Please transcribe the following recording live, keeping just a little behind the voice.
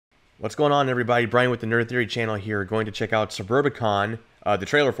What's going on, everybody? Brian with the Nerd Theory channel here, going to check out Suburbicon, the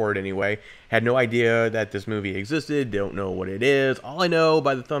trailer for it anyway. Had no idea that this movie existed, don't know what it is. All I know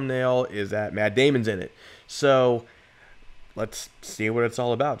by the thumbnail is that Matt Damon's in it. So, let's see what it's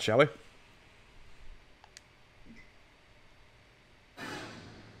all about, shall we?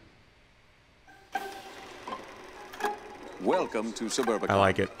 Welcome to Suburbicon. I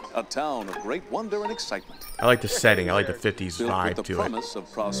like it. A town of great wonder and excitement. I like the setting. I like the 50s Built vibe with the to promise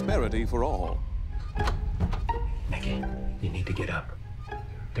of prosperity for all. Nikki, you need to get up.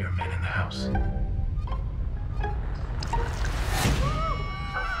 There are men in the house.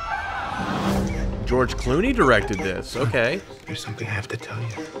 it. George Clooney directed this. Okay. There's something I have to tell you.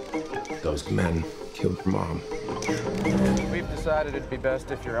 Those men killed your mom. We've decided it'd be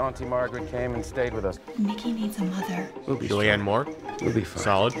best if your Auntie Margaret came and stayed with us. Nikki needs a mother. We'll be Julianne fine. Moore. We'll be fine.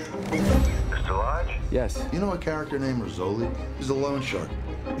 Solid. Mr. Lodge? Yes. You know a character named Rizzoli? He's a loan shark.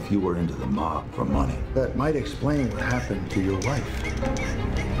 If you were into the mob for money, that might explain what happened to your wife.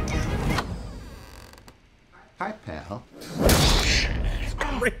 Hi, pal.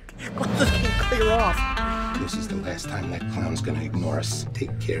 Rick, let this kid clear off. This is the last time that clown's gonna ignore us.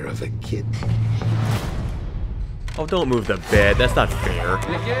 Take care of a kid. Oh, don't move the bed. That's not fair.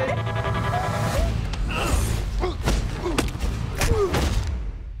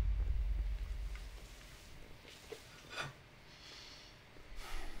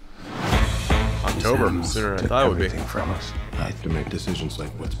 October, sooner than I thought it would be. Everything from us. I have to make decisions like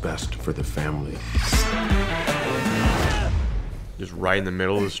what's best for the family. Just right in the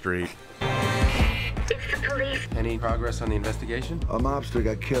middle of the street. Any progress on the investigation? A mobster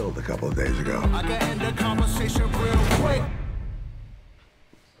got killed a couple of days ago.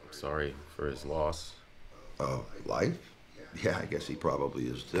 Sorry for his loss. Oh, life? Yeah, I guess he probably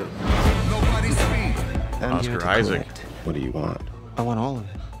is too. Oscar Isaac. What do you want? I want all of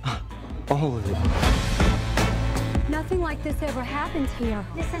it. All of it. Nothing like this ever happened here.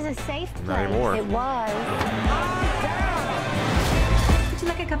 This is a safe place. Not anymore. It was. Would you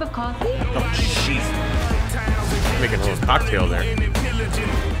like a cup of coffee? Oh, jeez. Making a little cocktail there.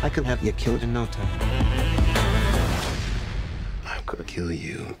 I could have you killed in no time. I could kill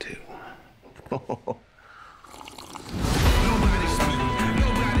you too.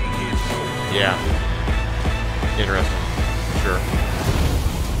 Yeah. Interesting. Sure.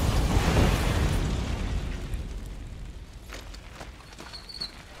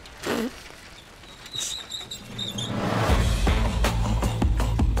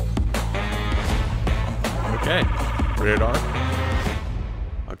 Okay. Rated R.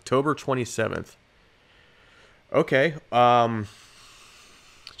 October 27th. Okay. Jeez,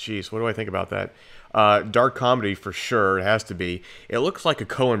 what do I think about that? Dark comedy for sure. It has to be. It looks like a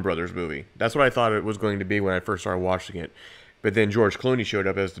Coen Brothers movie. That's what I thought it was going to be when I first started watching it. But then George Clooney showed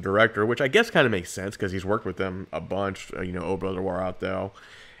up as the director, which I guess kind of makes sense because he's worked with them a bunch. You know, Oh Brother, Where Art Thou?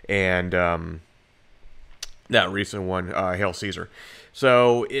 And that recent one, Hail Caesar.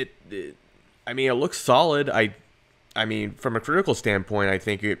 So I mean, it looks solid. I mean, from a critical standpoint, I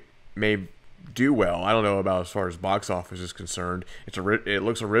think it may do well. I don't know about as far as box office is concerned. It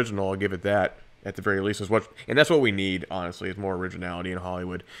looks original. I'll give it that at the very least. And that's what we need, honestly, is more originality in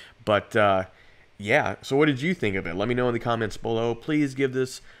Hollywood. But yeah. So what did you think of it? Let me know in the comments below. Please give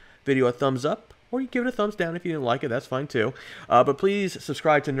this video a thumbs up, or you give it a thumbs down if you didn't like it. That's fine too. But please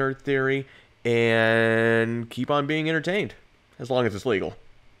subscribe to Nerd Theory and keep on being entertained, as long as it's legal.